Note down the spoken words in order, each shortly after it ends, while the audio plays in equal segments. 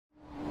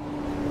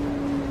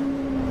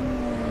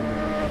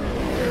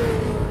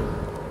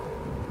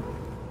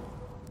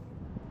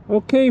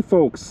Okay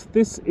folks,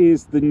 this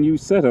is the new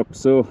setup.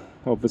 So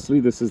obviously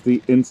this is the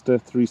Insta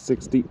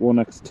 360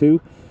 1X2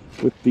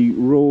 with the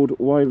Rode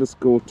Wireless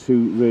Go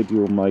 2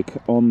 radio mic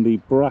on the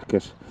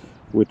bracket,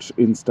 which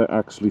Insta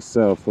actually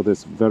sell for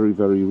this very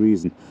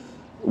reason.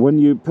 When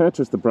you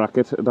purchase the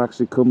bracket, it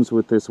actually comes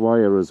with this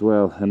wire as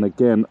well, and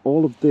again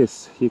all of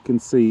this you can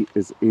see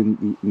is in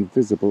the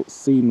invisible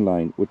seam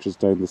line, which is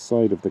down the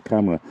side of the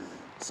camera.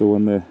 So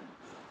when the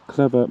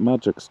clever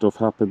magic stuff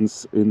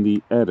happens in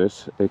the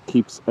edit, it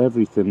keeps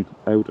everything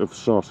out of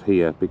shot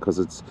here because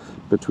it's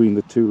between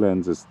the two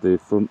lenses, the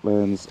front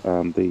lens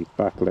and the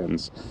back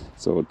lens.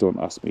 So don't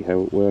ask me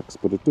how it works,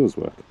 but it does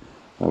work.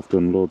 I've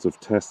done loads of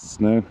tests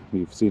now,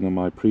 you've seen in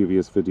my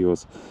previous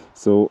videos,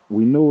 so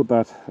we know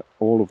that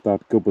all of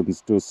that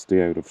gubbins does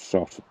stay out of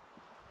shot.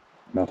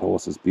 That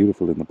horse is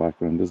beautiful in the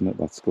background, isn't it,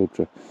 that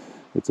sculpture?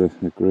 It's a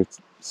great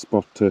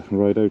spot to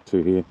ride out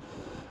to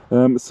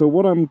here. So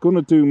what I'm going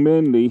to do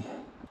mainly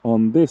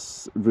on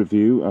this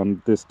review,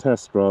 and this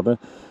test rather,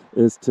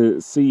 is to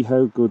see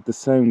how good the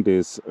sound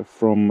is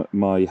from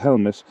my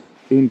helmet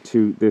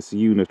into this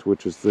unit,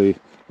 which is the,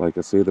 like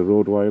I say, the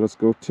Rode Wireless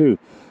Go 2.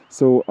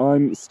 So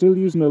I'm still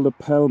using a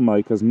lapel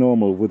mic as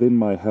normal within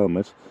my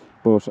helmet,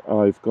 but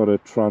I've got a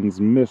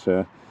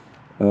transmitter,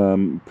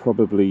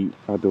 probably,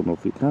 I don't know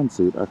if you can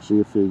see it actually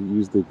if you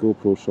use the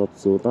GoPro shot.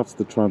 So that's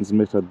the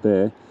transmitter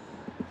there.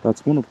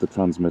 That's one of the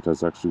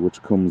transmitters actually,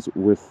 which comes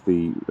with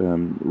the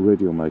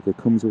radio mic. It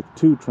comes with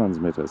two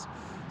transmitters.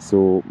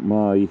 So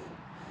my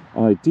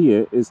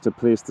idea is to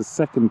place the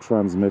second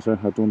transmitter.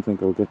 I don't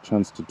think I'll get a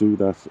chance to do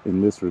that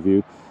in this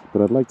review,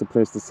 but I'd like to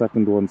place the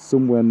second one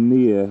somewhere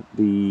near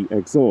the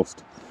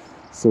exhaust,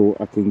 so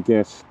I can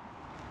get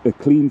a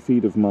clean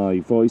feed of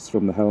my voice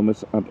from the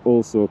helmet and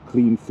also a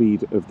clean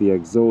feed of the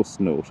exhaust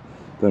note.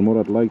 Then what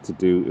I'd like to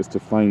do is to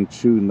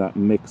fine-tune that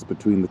mix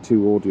between the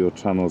two audio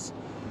channels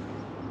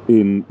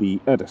in the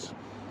edit.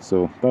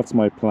 So that's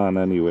my plan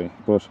anyway,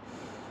 but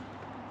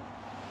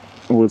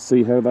we'll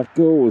see how that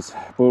goes.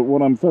 But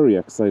what I'm very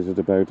excited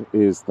about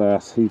is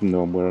that, even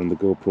though I'm wearing the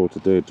GoPro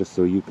today just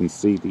so you can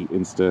see the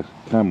Insta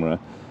camera,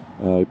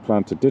 I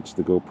plan to ditch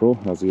the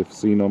GoPro, as you've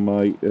seen on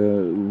my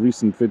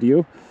recent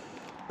video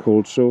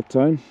called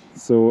Showtime.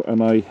 So,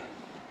 and I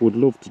would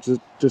love to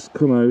just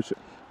come out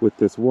with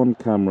this one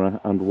camera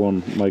and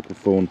one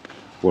microphone,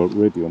 well,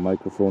 radio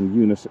microphone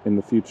unit in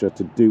the future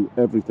to do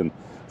everything.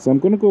 So I'm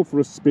going to go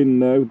for a spin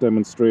now,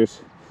 demonstrate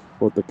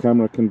what the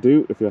camera can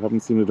do if you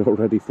haven't seen it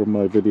already from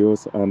my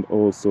videos, and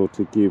also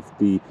to give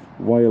the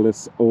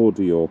wireless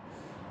audio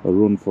a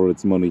run for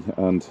its money.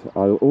 And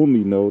I'll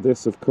only know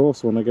this, of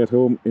course, when I get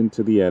home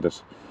into the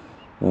edit,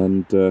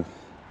 and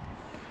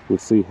we'll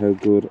see how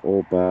good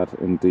or bad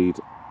indeed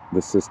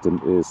the system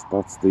is.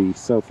 That's the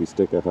selfie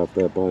stick I have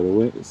there, by the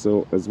way.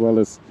 So as well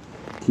as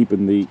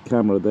keeping the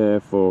camera there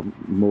for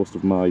most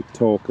of my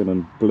talking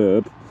and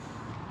blurb,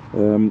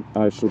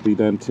 I shall be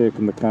then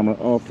taking the camera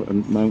off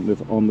and mounting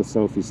it on the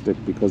selfie stick,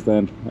 because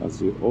then,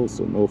 as you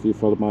also know if you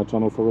followed my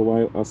channel for a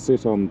while, I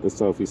sit on the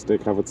selfie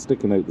stick, have it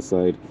sticking out the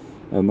side,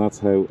 and that's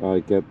how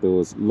I get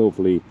those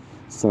lovely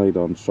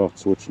side-on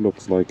shots which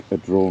looks like a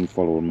drone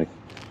following me.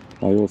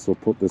 I also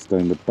put this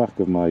down the back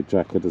of my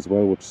jacket as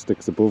well, which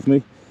sticks above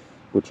me,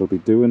 which I'll be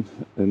doing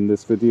in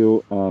this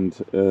video, and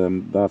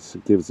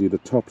that gives you the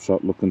top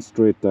shot looking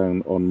straight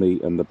down on me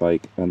and the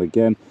bike. And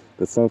again,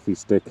 the selfie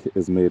stick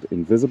is made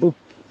invisible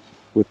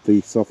with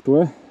the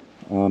software,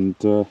 and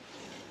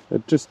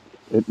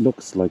it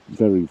looks like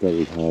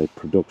very high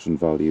production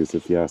values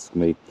if you ask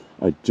me.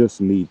 I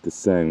just need the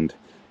sound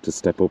to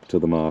step up to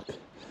the mark.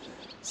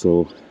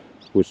 So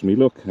wish me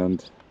luck,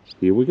 and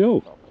here we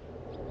go.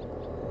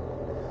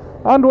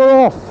 And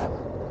we're off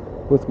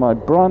with my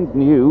brand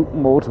new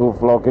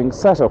motovlogging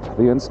setup,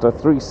 the Insta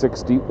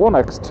 360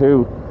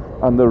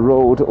 1X2 and the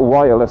Rode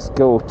Wireless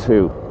Go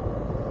 2.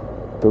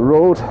 The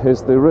Rode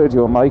is the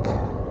radio mic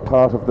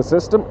part of the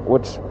system,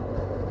 which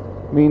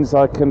means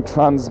I can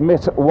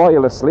transmit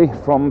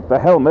wirelessly from the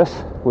helmet,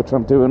 which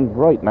I'm doing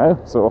right now,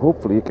 so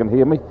hopefully you can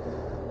hear me.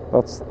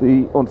 That's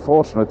the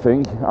unfortunate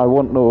thing. I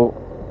won't know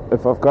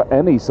if I've got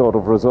any sort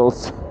of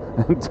results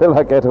until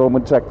I get home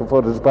and check the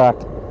footage back.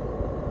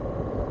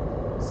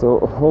 So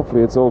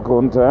hopefully it's all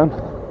going down.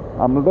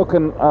 I'm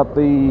looking at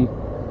the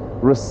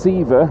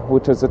receiver,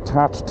 which is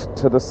attached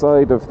to the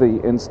side of the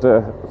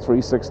Insta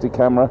 360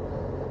 camera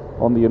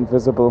on the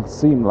invisible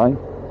seam line.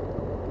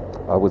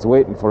 I was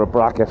waiting for a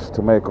bracket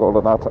to make all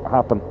of that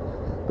happen.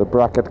 The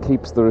bracket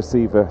keeps the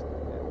receiver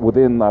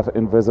within that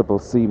invisible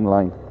seam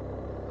line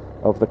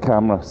of the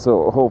camera,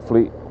 so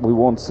hopefully we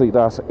won't see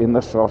that in the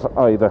shot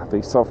either.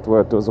 The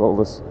software does all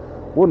this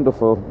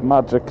wonderful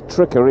magic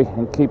trickery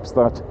and keeps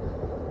that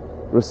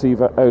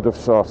receiver out of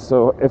shot.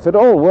 So if it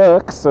all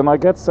works and I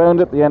get sound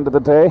at the end of the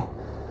day,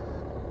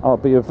 I'll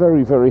be a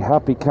very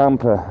happy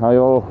camper. I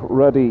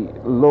already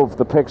love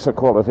the picture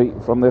quality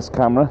from this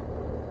camera.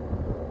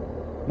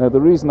 Now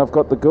the reason I've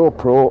got the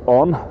GoPro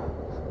on,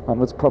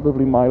 and it's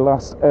probably my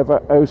last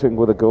ever outing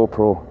with a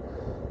GoPro.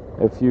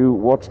 If you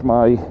watched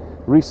my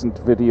recent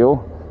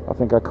video, I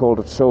think I called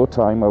it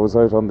Showtime, I was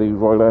out on the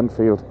Royal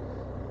Enfield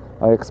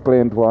I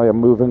explained why I'm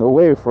moving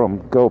away from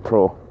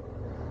GoPro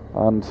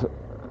and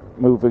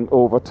moving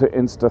over to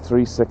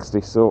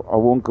Insta360, so I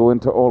won't go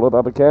into all of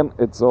that again.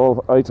 It's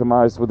all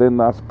itemized within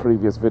that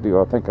previous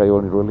video. I think I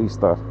only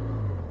released that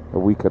a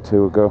week or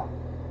two ago.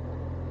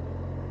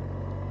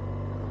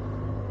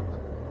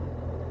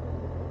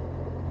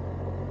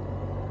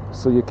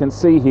 So you can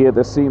see here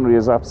the scenery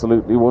is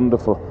absolutely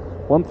wonderful.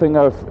 One thing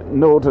I've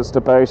noticed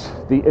about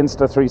the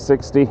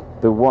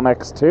Insta360, the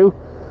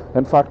 1X2,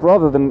 in fact,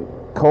 rather than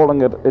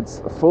calling it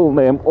its full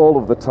name all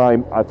of the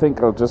time, I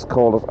think I'll just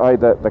call it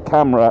either the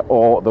camera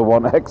or the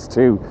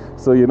 1X2,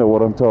 so you know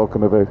what I'm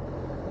talking about.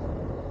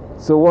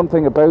 So one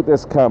thing about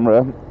this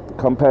camera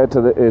compared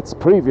to its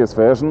previous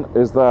version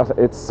is that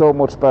it's so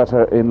much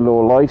better in low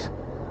light,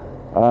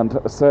 and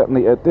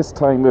certainly at this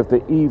time of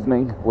the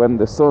evening when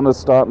the sun is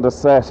starting to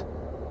set,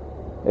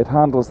 it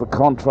handles the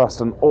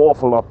contrast an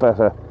awful lot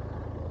better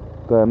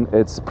than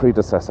its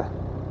predecessor.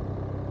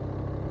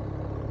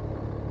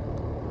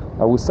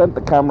 I was sent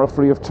the camera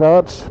free of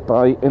charge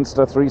by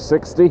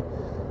Insta360,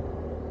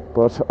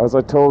 but as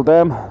I told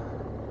them,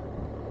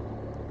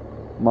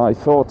 my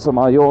thoughts are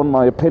my own,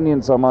 my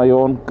opinions are my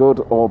own, good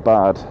or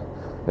bad.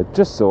 It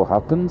just so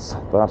happens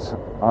that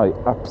I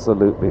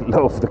absolutely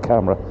love the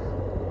camera.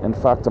 In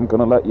fact, I'm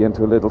going to let you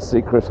into a little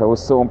secret. I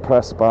was so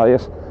impressed by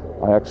it,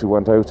 I actually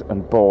went out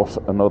and bought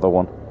another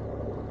one.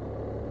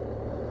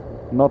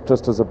 Not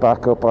just as a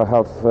backup, I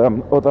have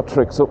other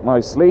tricks up my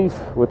sleeve,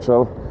 which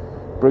I'll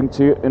bring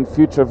to you in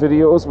future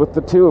videos with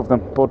the two of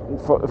them, but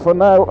for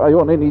now I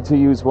only need to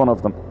use one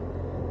of them.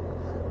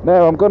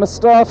 Now I'm going to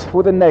start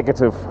with a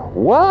negative.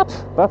 What?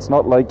 That's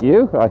not like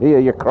you, I hear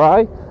you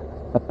cry.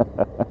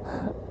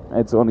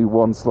 It's only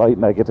one slight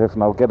negative,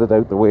 and I'll get it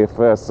out the way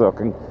first so I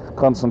can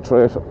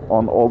concentrate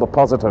on all the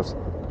positives.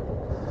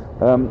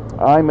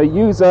 I'm a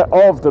user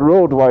of the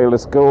Rode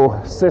Wireless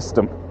Go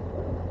system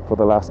for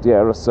the last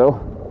year or so,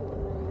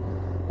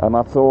 and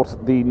I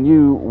thought the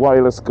new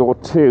Wireless Go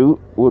 2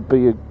 would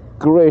be a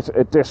great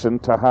addition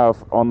to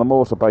have on the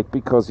motorbike,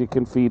 because you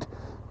can feed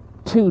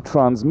two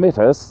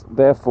transmitters,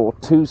 therefore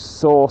two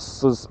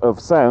sources of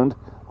sound,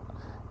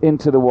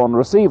 into the one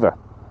receiver.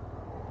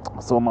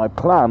 So my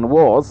plan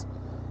was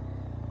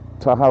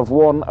to have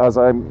one, as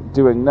I'm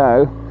doing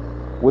now,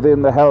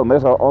 within the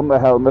helmet or on the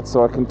helmet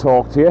so I can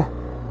talk to you,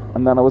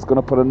 and then I was going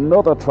to put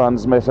another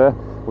transmitter,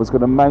 was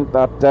going to mount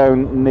that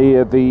down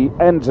near the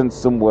engine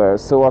somewhere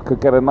so I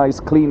could get a nice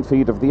clean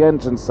feed of the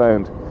engine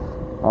sound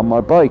on my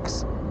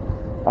bikes.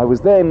 I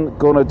was then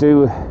going to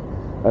do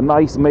a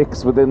nice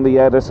mix within the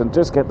edit and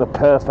just get the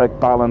perfect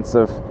balance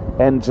of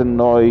engine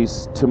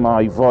noise to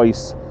my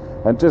voice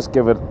and just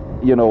give it,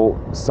 you know,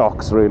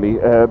 socks really.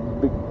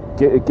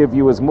 Give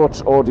you as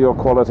much audio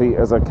quality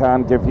as I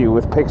can give you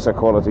with picture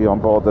quality on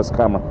board this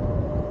camera.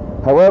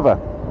 However,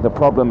 the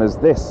problem is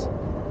this,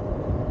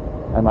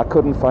 and I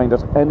couldn't find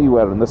it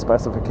anywhere in the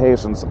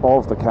specifications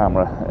of the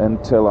camera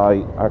until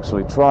I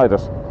actually tried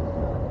it.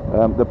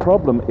 The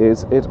problem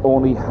is it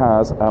only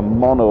has a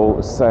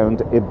mono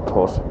sound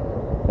input.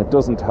 It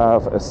doesn't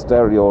have a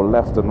stereo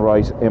left and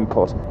right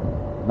input.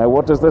 Now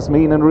what does this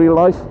mean in real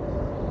life?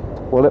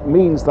 Well, it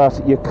means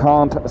that you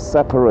can't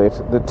separate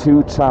the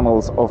two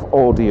channels of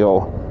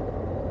audio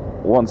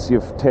once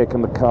you've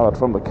taken the card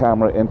from the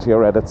camera into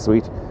your edit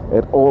suite.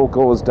 It all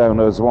goes down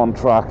as one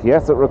track.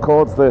 Yes, it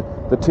records the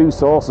two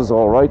sources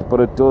all right, but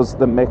it does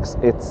the mix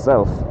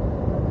itself,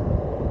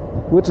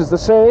 which is a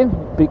shame,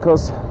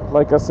 because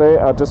like I say,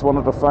 I just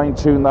wanted to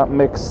fine-tune that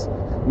mix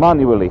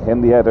manually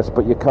in the edit,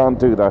 but you can't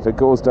do that. It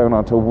goes down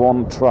onto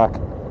one track,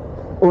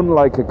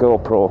 unlike a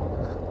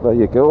GoPro. There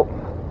you go.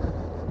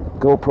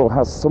 GoPro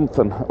has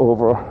something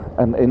over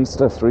an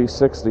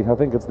Insta360. I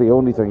think it's the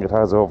only thing it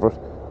has over it.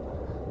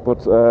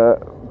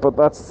 But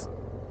that's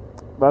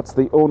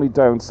the only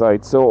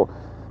downside. So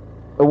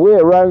a way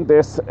around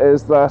this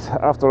is that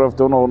after I've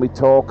done all my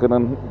talking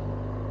and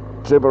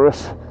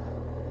gibberish,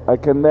 I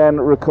can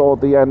then record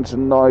the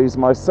engine noise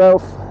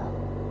myself,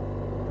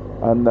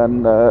 and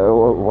then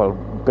well,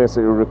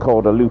 basically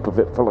record a loop of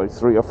it for like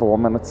 3 or 4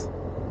 minutes,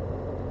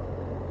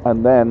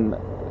 and then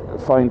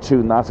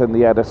fine-tune that in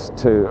the edit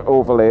to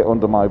overlay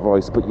under my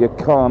voice. But you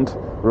can't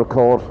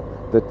record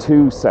the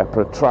two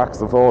separate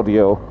tracks of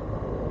audio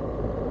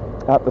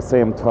at the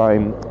same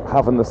time,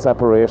 having the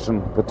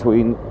separation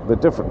between the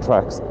different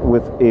tracks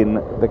within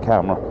the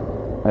camera.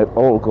 It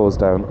all goes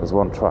down as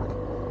one track.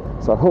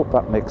 So I hope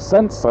that makes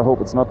sense. I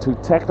hope it's not too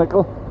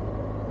technical.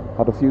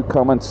 Had a few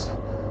comments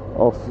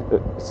of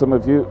some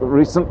of you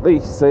recently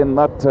saying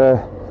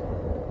that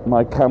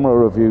my camera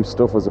review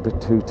stuff was a bit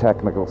too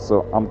technical,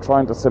 so I'm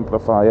trying to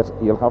simplify it.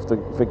 You'll have to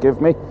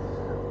forgive me.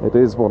 It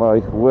is what I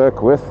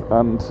work with,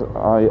 and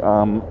I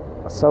am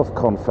a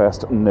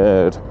self-confessed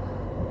nerd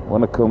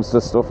when it comes to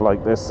stuff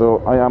like this,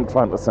 so I am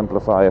trying to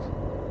simplify it.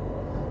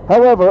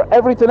 However,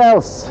 everything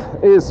else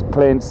is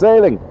plain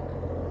sailing.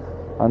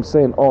 I'm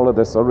saying all of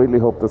this, I really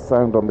hope the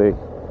sound on the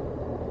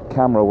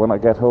camera when I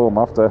get home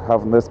after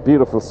having this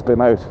beautiful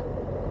spin out.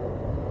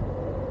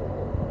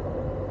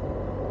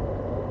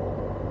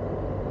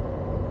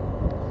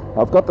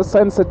 I've got the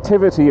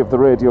sensitivity of the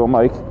radio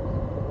mic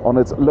on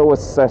its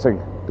lowest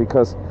setting,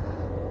 because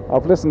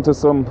I've listened to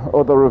some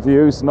other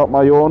reviews, not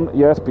my own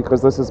yet,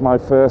 because this is my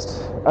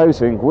first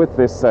outing with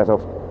this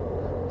setup.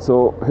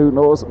 So who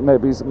knows,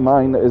 maybe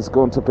mine is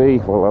going to be,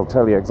 well, I'll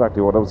tell you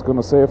exactly what I was going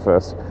to say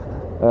first.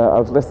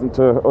 I've listened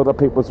to other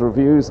people's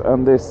reviews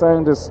and the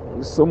sound is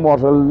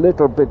somewhat a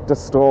little bit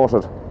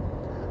distorted.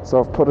 So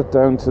I've put it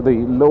down to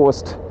the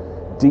lowest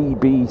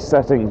dB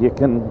setting you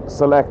can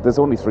select. There's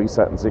only 3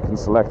 settings you can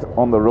select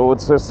on the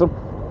Rode system.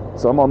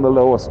 So I'm on the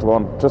lowest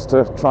one, just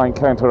to try and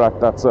counteract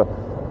that. So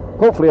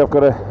hopefully I've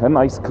got a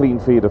nice clean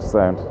feed of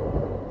sound.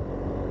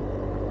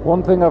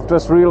 One thing I've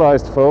just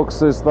realised,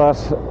 folks, is that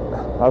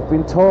I've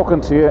been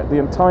talking to you the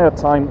entire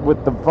time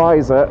with the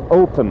visor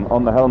open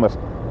on the helmet.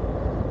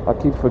 I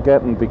keep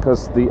forgetting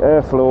because the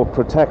airflow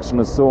protection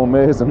is so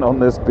amazing on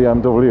this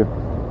BMW.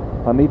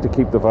 I need to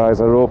keep the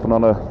visor open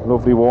on a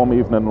lovely warm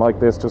evening like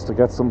this, just to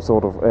get some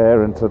sort of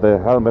air into the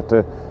helmet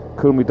to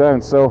cool me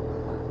down. So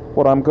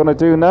what I'm going to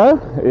do now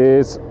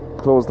is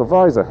close the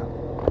visor,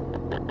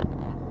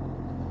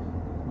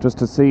 just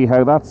to see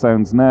how that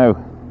sounds now.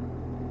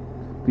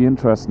 Be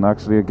interesting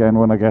actually again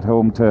when I get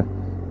home to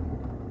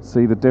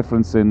see the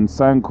difference in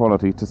sound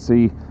quality, to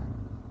see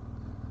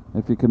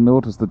if you can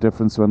notice the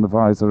difference when the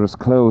visor is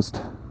closed.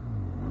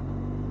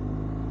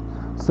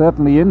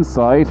 Certainly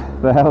inside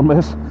the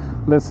helmet,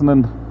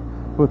 listening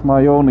with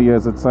my own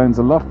ears, it sounds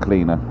a lot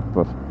cleaner,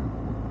 but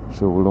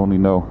sure we'll only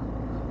know,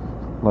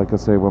 like I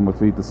say, when we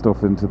feed the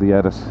stuff into the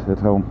edit at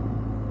home.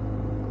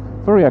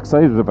 Very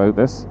excited about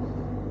this,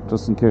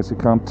 just in case you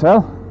can't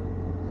tell.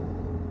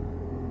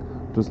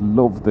 Just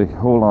love the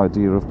whole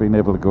idea of being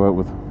able to go out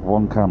with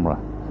one camera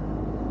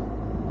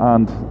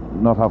and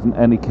not having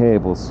any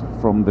cables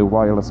from the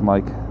wireless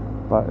mic.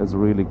 That is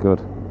really good.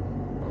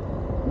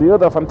 The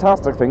other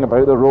fantastic thing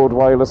about the Rode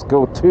Wireless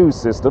Go 2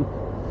 system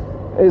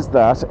is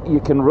that you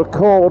can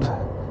record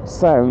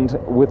sound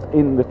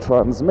within the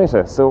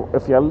transmitter. So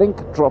if your link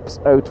drops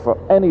out for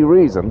any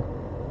reason,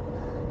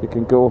 you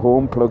can go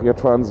home, plug your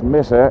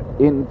transmitter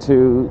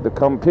into the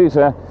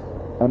computer,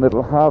 and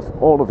it'll have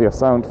all of your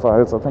sound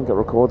files. I think it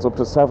records up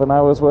to 7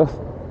 hours worth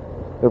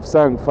of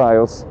sound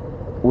files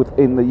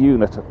within the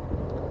unit.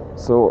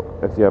 So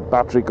if your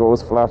battery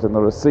goes flat in the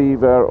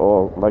receiver,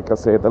 or like I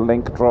say, the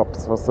link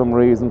drops for some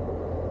reason,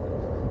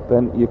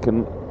 then you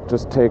can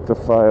just take the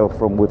file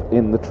from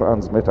within the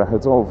transmitter.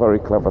 It's all very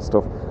clever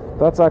stuff.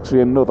 That's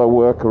actually another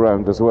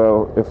workaround as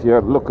well. If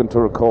you're looking to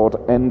record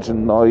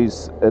engine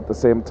noise at the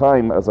same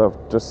time, as I've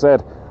just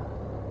said,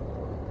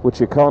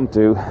 which you can't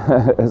do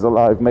as a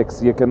live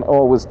mix, you can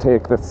always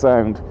take the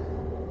sound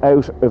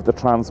out of the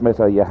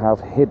transmitter you have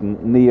hidden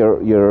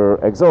near your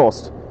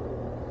exhaust.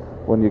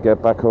 When you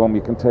get back home,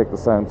 you can take the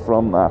sound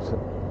from that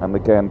and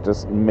again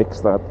just mix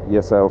that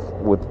yourself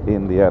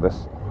within the edit.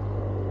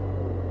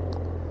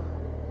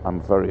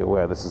 I'm very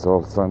aware this is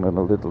all sounding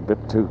a little bit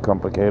too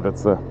complicated,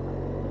 so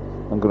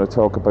I'm going to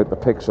talk about the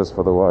pictures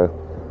for the while.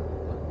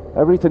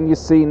 Everything you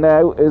see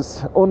now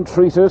is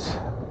untreated,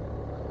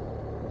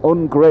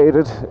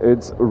 ungraded.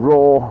 It's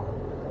raw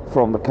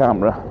from the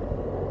camera.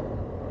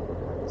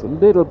 It's a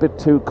little bit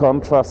too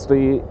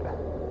contrasty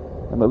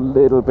and a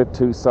little bit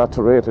too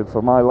saturated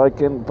for my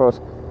liking, but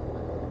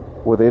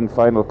within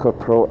Final Cut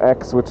Pro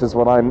X, which is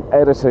what I'm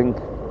editing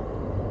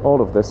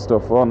all of this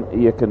stuff on,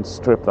 you can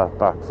strip that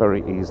back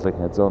very easily.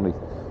 It's only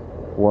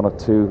 1 or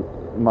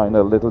 2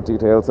 minor little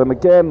details, and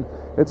again,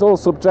 it's all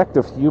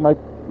subjective. You might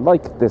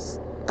like this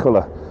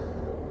colour.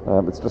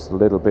 It's just a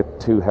little bit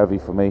too heavy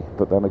for me,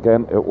 but then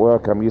again, at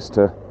work I'm used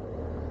to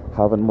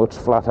having much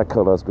flatter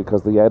colours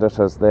because the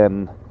editors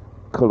then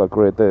colour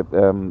grade the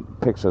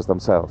pictures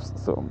themselves.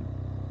 So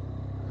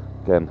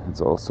again,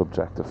 it's all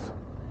subjective.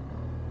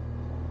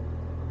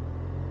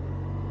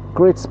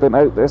 Great spin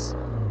out this.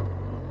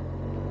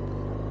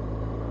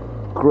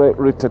 Great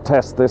route to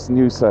test this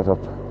new setup.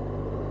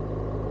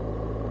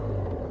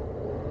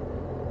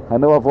 I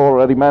know I've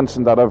already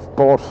mentioned that I've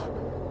bought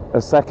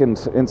a second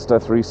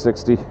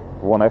Insta360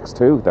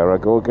 1X2. There I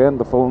go again,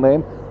 the full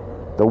name,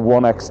 the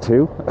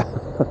 1X2.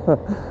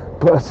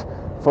 But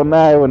for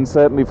now, and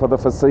certainly for the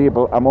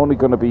foreseeable, I'm only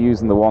going to be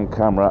using the one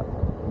camera.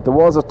 There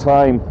was a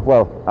time,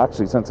 well,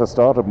 actually since I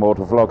started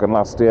motovlogging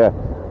last year,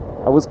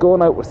 I was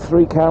going out with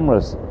 3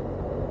 cameras.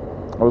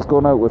 I was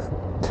going out with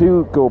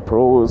 2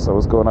 GoPros. I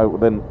was going out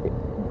with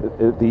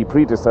the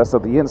predecessor,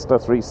 the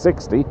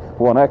Insta360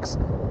 1X.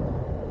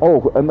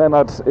 Oh, and then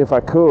if I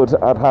could,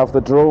 I'd have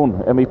the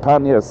drone in my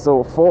panniers.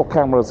 So 4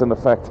 cameras in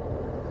effect.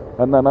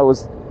 And then I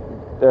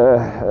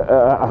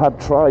had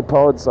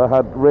tripods, I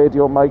had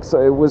radio mics.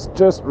 It was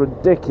just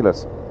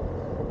ridiculous.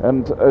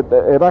 And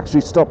it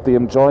actually stopped the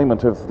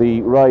enjoyment of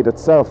the ride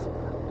itself.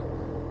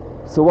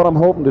 So what I'm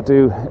hoping to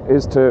do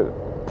is to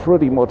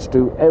pretty much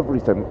do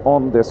everything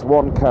on this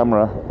one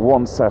camera,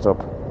 one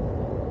setup,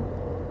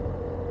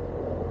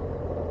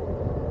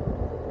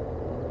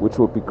 which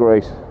would be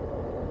great.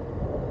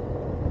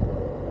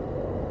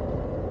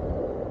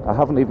 I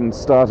haven't even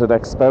started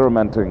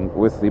experimenting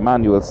with the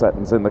manual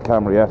settings in the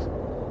camera yet.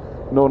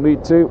 No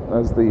need to,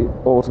 as the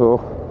auto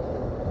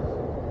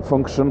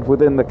function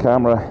within the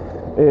camera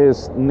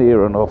is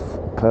near enough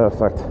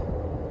perfect.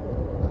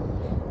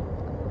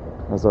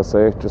 As I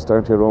say, just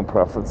down to your own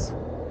preference.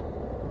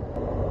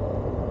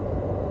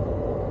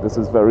 This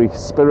is very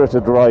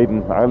spirited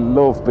riding. I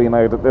love being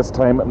out at this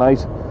time at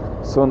night,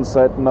 sun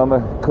setting on the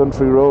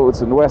country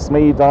roads in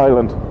Westmeath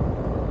Island.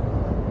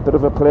 Bit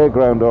of a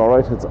playground,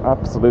 alright. It's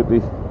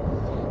absolutely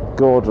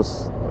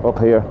gorgeous up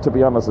here. To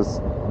be honest, it's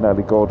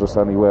nearly gorgeous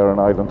anywhere in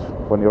Ireland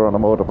when you're on a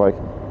motorbike.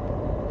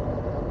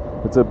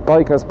 It's a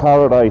biker's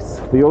paradise,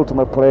 the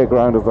ultimate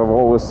playground, as I've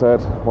always said,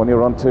 when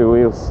you're on two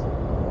wheels.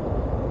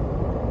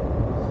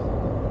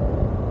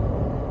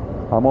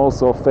 I'm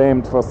also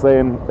famed for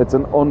saying it's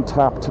an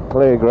untapped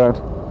playground.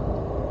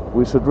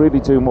 We should really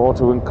do more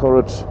to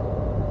encourage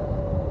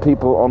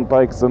people on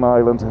bikes in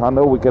Ireland. I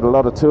know we get a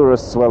lot of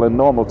tourists, well, in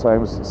normal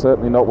times,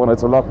 certainly not when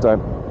it's a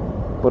lockdown,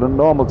 but in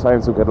normal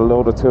times we get a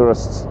load of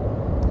tourists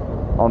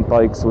on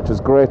bikes, which is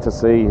great to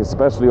see,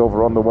 especially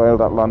over on the Wild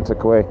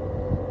Atlantic Way.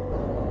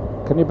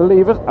 Can you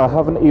believe it? I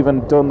haven't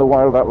even done the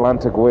Wild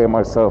Atlantic Way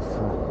myself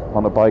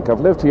on a bike.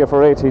 I've lived here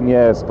for 18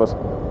 years, but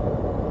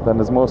then,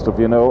 as most of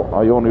you know,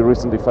 I only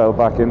recently fell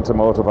back into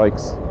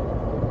motorbikes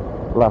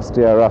last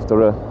year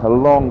after a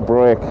long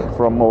break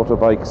from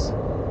motorbikes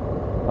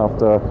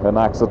after an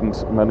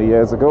accident many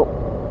years ago.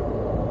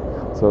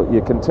 So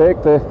you can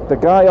take the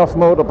guy off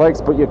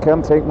motorbikes, but you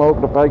can take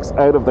motorbikes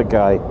out of the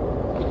guy.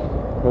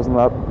 Isn't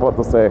that what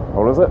they say?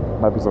 Or is it?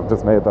 Maybe I've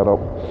just made that up.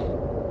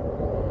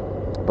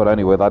 But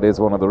anyway, that is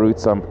one of the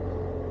routes I'm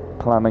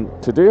planning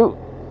to do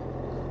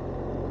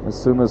as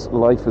soon as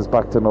life is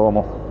back to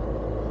normal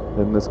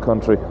in this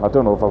country. I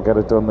don't know if I'll get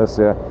it done this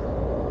year,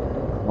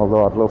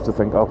 although I'd love to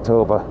think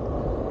October.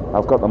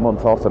 I've got the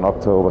month off in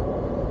October,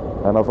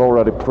 and I've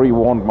already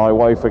pre-warned my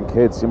wife and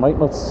kids, you might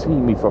not see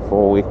me for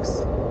 4 weeks.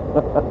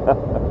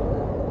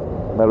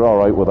 They're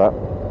alright with that.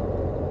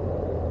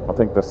 I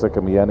think they're sick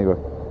of me anyway.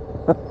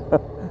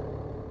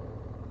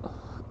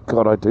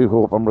 God, I do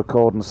hope I'm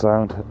recording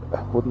sound.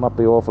 Wouldn't that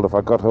be awful if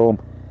I got home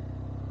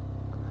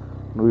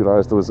and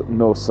realised there was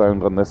no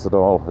sound on this at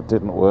all? It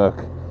didn't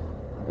work.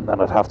 And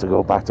then I'd have to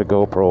go back to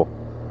GoPro.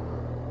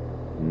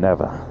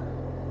 Never.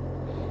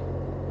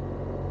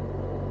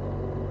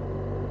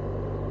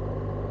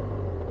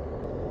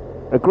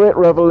 A great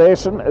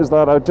revelation is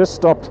that I just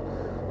stopped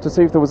to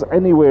see if there was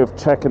any way of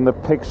checking the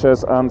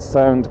pictures and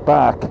sound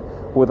back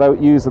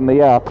without using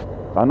the app.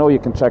 I know you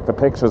can check the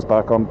pictures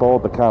back on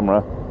board the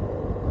camera,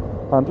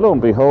 and lo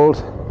and behold,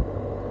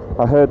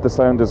 I heard the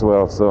sound as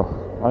well. So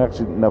I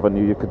actually never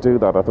knew you could do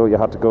that. I thought you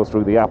had to go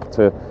through the app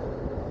to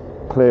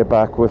play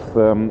back with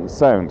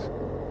sound.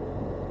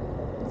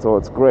 So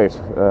it's great.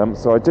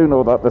 So I do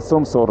know that there's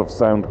some sort of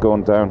sound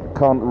going down.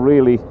 Can't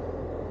really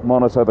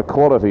monitor the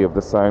quality of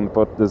the sound,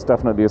 but there's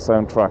definitely a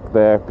soundtrack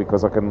there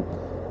because I can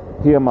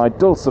hear my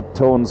dulcet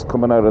tones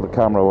coming out of the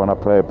camera when I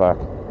play it back.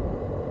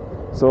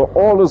 So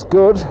all is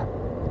good.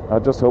 I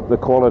just hope the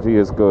quality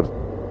is good.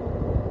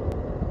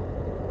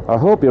 I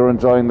hope you're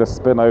enjoying this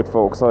spin out,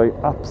 folks. I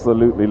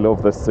absolutely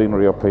love this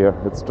scenery up here.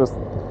 It's just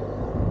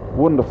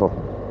wonderful.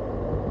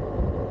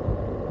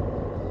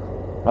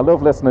 I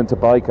love listening to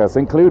bikers,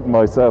 including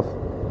myself.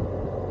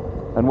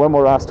 And when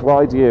we're asked,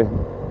 why do you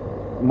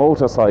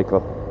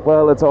motorcycle?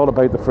 Well, it's all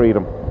about the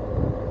freedom.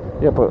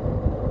 Yeah, but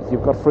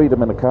you've got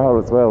freedom in a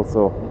car as well,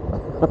 so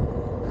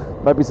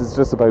maybe it's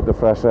just about the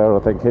fresh air, I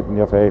think, hitting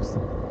your face.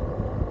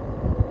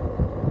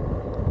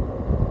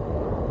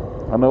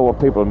 I know what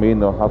people mean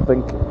though. I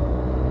think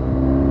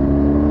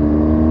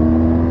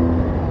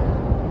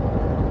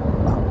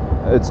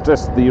it's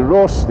just the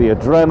rush, the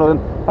adrenaline.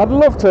 I'd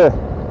love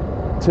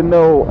to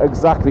know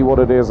exactly what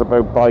it is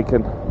about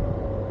biking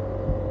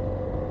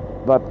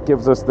that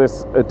gives us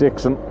this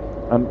addiction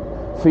and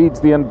feeds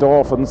the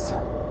endorphins.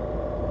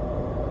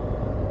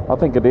 I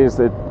think it is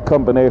the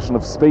combination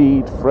of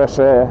speed, fresh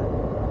air,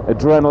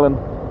 adrenaline.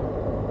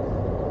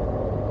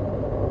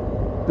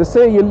 They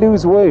say you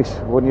lose weight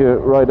when you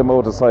ride a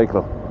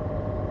motorcycle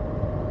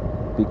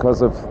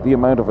because of the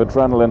amount of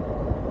adrenaline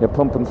you're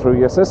pumping through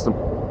your system.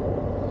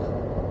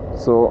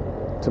 So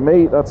to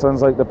me, that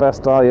sounds like the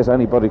best diet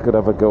anybody could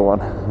ever go on.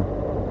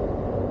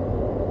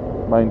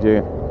 Mind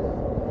you,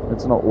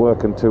 it's not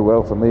working too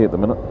well for me at the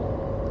minute,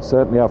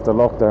 certainly after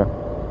lockdown.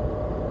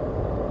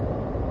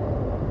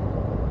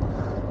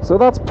 So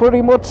that's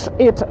pretty much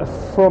it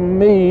from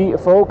me,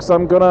 folks.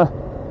 I'm gonna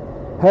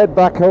head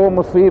back home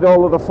and feed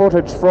all of the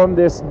footage from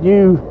this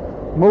new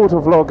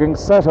motovlogging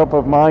setup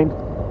of mine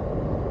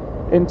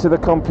into the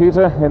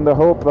computer in the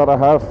hope that I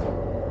have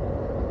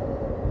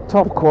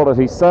top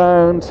quality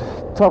sound,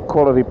 top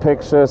quality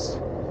pictures,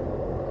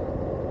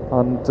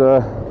 and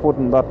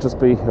wouldn't that just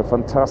be a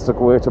fantastic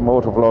way to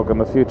motovlog in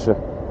the future?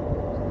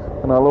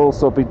 And I'll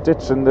also be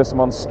ditching this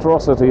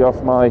monstrosity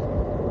off my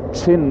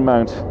chin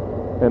mount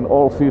in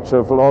all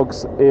future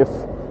vlogs if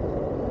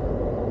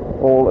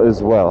all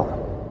is well.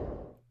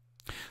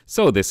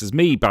 So this is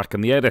me back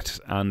in the edit,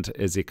 and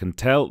as you can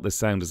tell, the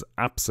sound is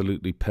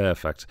absolutely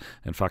perfect.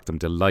 In fact, I'm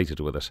delighted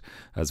with it,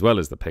 as well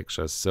as the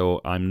pictures. So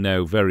I'm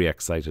now very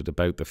excited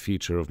about the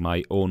future of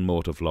my own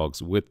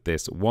motovlogs with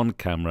this one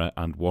camera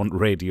and one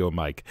radio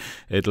mic.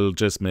 It'll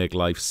just make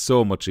life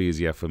so much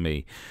easier for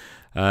me.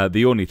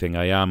 The only thing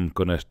I am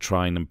going to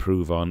try and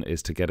improve on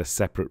is to get a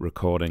separate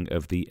recording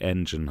of the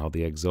engine, or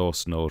the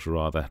exhaust note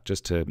rather,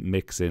 just to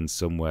mix in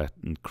somewhere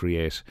and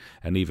create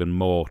an even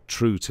more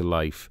true to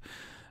life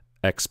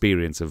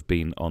experience of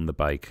being on the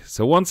bike.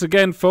 So once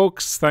again,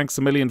 folks, thanks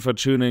a million for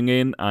tuning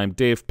in. I'm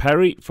Dave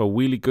Perry for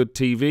Wheelie Good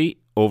TV.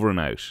 Over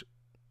and out.